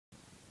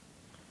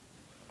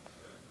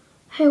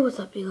Hey, what's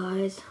up, you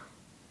guys?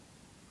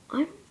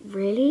 I'm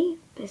really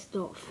pissed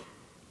off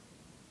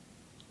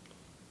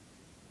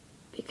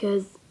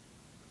because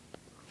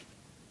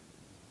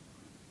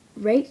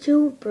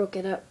Rachel broke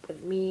it up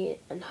with me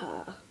and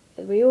her.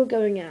 We were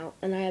going out,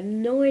 and I had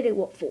no idea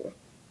what for.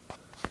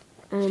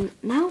 And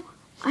now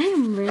I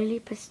am really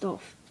pissed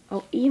off.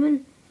 I'll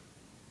even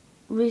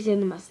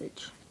resend the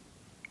message.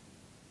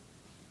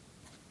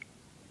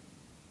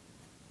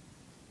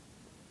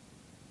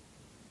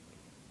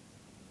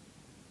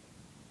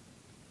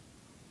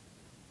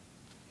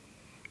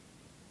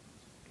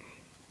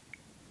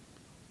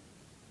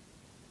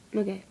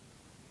 Okay,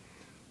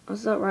 I'll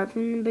start right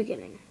from the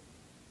beginning.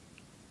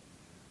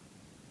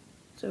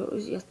 So it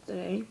was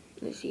yesterday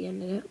that she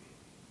ended it.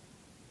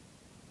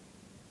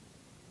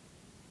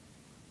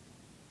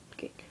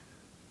 Okay.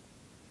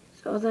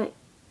 So I was like,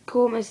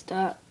 call my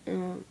start,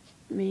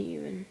 meet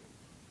you,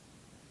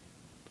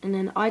 and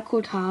then I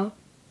called her.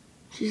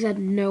 She said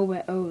no,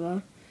 we're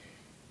over.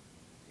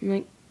 I'm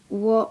like,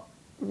 what?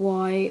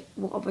 Why?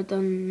 What have I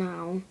done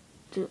now?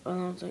 And I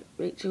was like,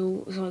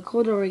 Rachel. So I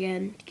called her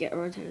again to get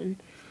her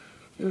attention.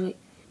 She was like,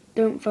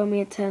 don't phone me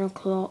at 10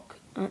 o'clock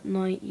at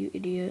night, you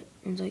idiot.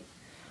 I was like,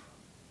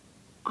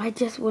 I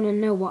just want to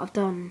know what I've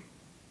done.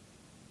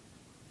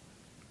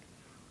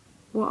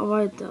 What have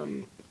I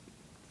done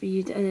for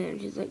you to end it?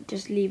 And she's like,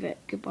 just leave it.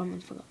 Goodbye,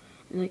 motherfucker.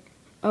 I'm like,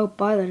 oh,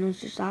 bye then. I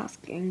was just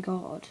asking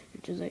God.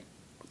 And she's like,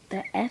 what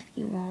the F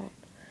you want?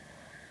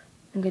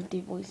 I'm going to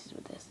do voices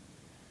with this.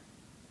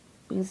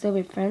 We can still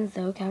be friends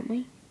though, can't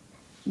we?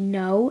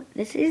 No,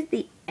 this is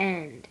the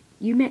end.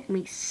 You make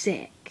me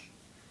sick.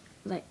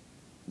 Like,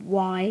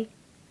 why?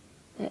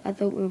 Like, I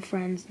thought we were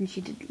friends and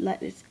she did like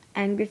this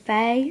angry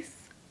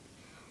face.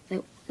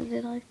 Like, what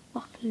did I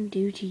fucking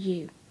do to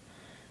you?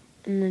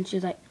 And then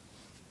she's like,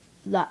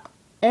 look,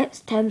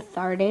 it's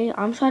 10:30.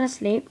 I'm trying to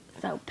sleep,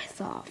 so piss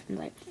off. I'm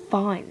like,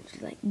 fine.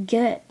 She's like,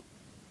 good.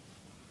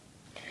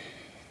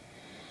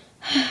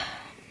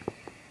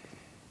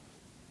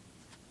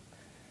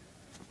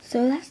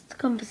 So that's the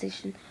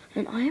conversation,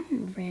 and I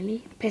am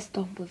really pissed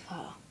off with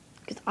her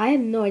because I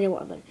have no idea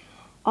what happened.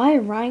 I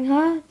rang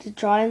her to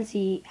try and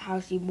see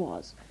how she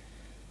was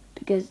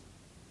because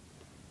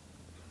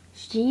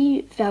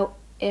she felt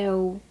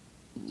ill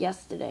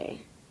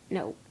yesterday.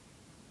 No,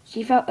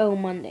 she felt ill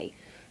Monday.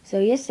 So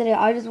yesterday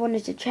I just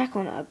wanted to check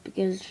on her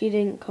because she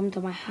didn't come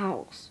to my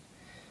house.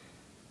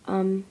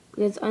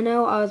 Because I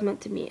know I was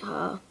meant to meet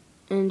her,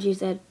 and she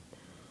said,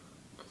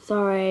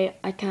 sorry,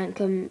 I can't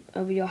come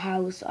over your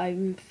house,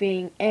 I'm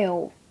feeling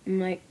ill. I'm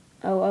like,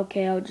 oh,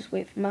 okay, I'll just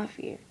wait for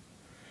Matthew.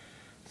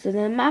 So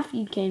then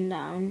Matthew came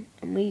down,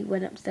 and we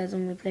went upstairs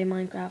and we played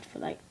Minecraft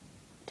for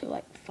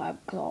till 5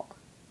 o'clock,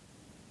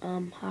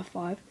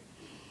 5:30.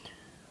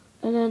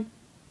 And then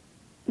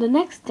the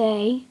next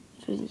day,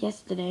 which was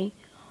yesterday,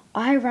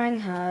 I rang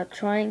her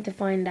trying to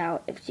find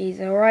out if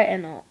she's alright or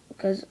not,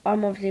 because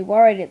I'm obviously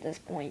worried at this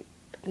point,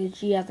 because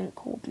she hasn't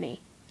called me.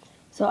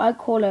 So I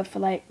call her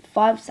for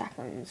 5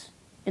 seconds,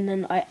 and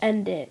then I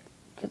end it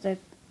because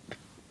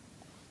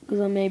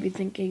I may be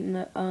thinking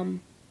that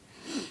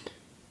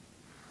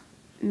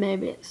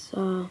maybe it's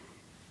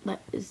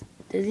this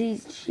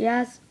disease she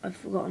has. I've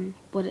forgotten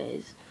what it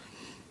is,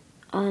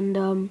 and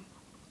I'm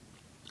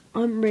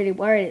really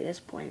worried at this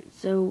point.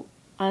 So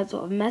I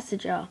sort of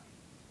message her,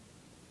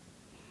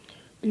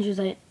 and she was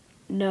like,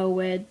 "No,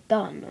 we're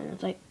done." And I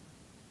was like,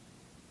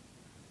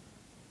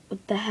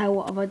 "What the hell?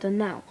 What have I done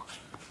now?"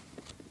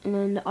 And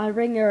then I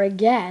ring her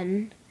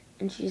again,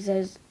 and she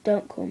says,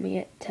 "Don't call me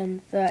at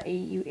 10:30,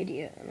 you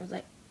idiot." And I was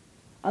like,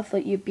 I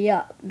thought you'd be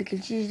up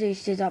because usually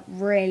she's up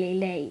really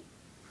late.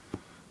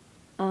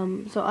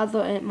 So I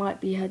thought it might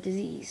be her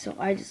disease, so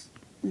I just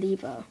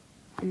leave her.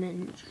 And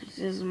then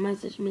she just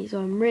messaged me, so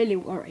I'm really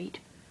worried.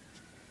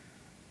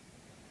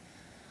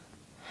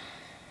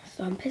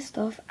 So I'm pissed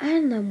off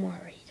and I'm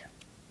worried.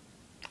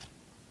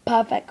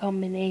 Perfect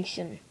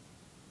combination.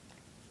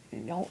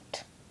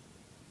 Not.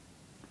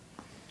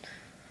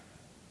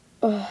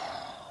 Ugh.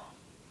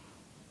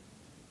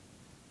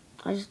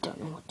 I just don't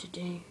know what to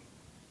do.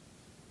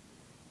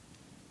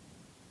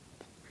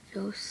 I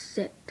feel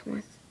sick to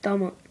my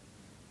stomach.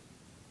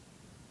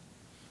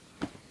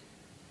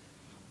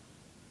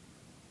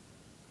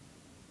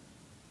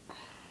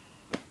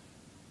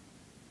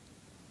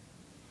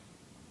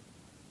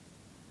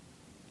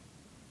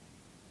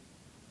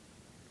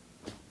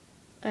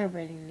 I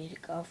really need a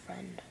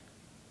girlfriend.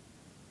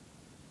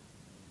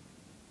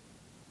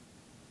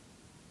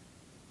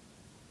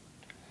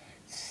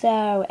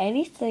 So,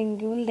 any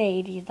single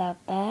ladies out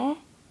there?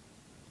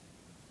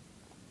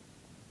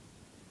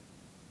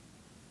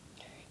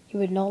 You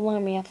would not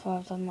like me after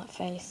I've done that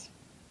face.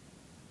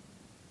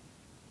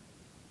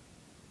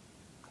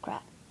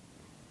 Crap.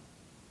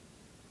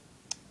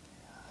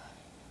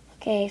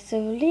 Okay, so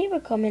leave a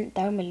comment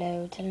down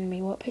below telling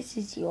me what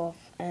pisses you off,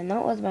 and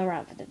that was my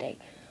rant for the day.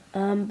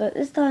 But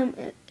this time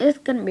it's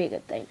gonna be a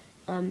good thing.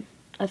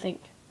 I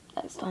think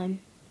this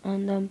time,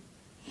 and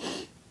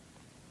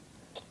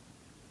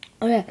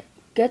oh yeah,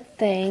 good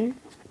thing.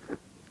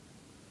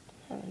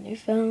 I have a new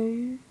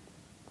phone.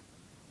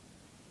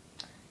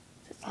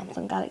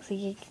 Samsung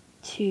Galaxy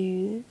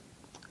S2.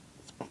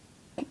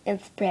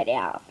 It's pretty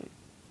awesome.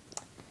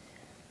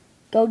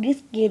 Go,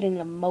 this getting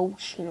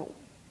emotional.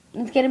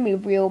 It's getting me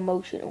real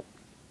emotional.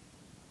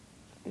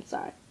 I'm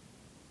sorry.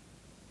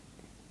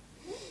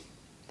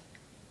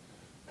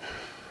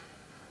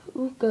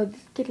 Oh god,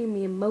 this is getting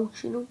me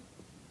emotional.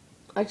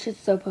 I should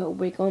still put a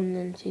wig on and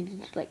then she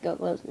just like go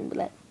close and be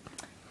like,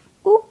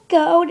 oh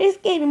god, this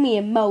is getting me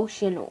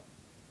emotional.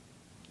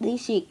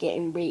 This shit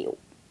getting real.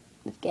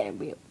 It's getting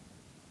real.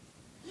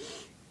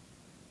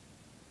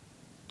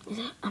 Is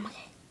it? I'm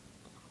okay.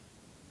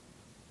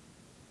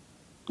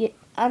 Yeah,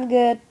 I'm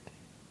good.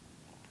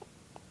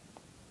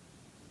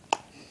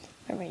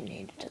 I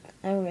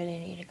really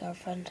need a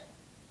girlfriend.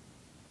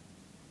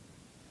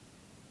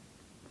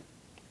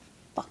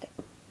 Fuck it.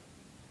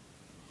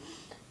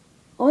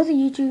 All the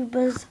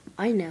YouTubers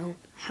I know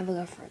have a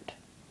girlfriend,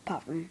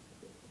 apart from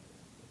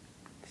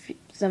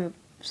some of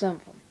them.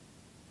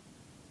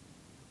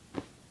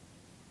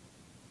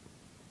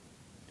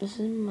 This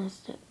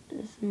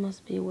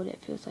must be what it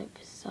feels like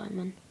for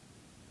Simon.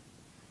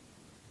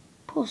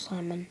 Poor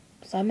Simon.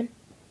 Simon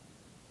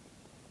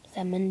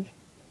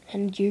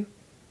and you,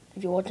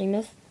 if you're watching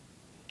this,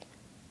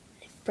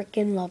 I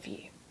freaking love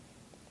you.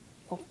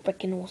 You're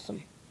freaking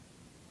awesome.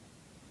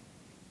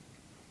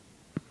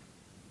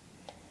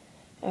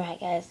 Alright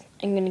guys,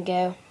 I'm gonna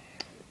go.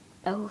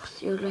 I'll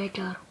see you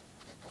later.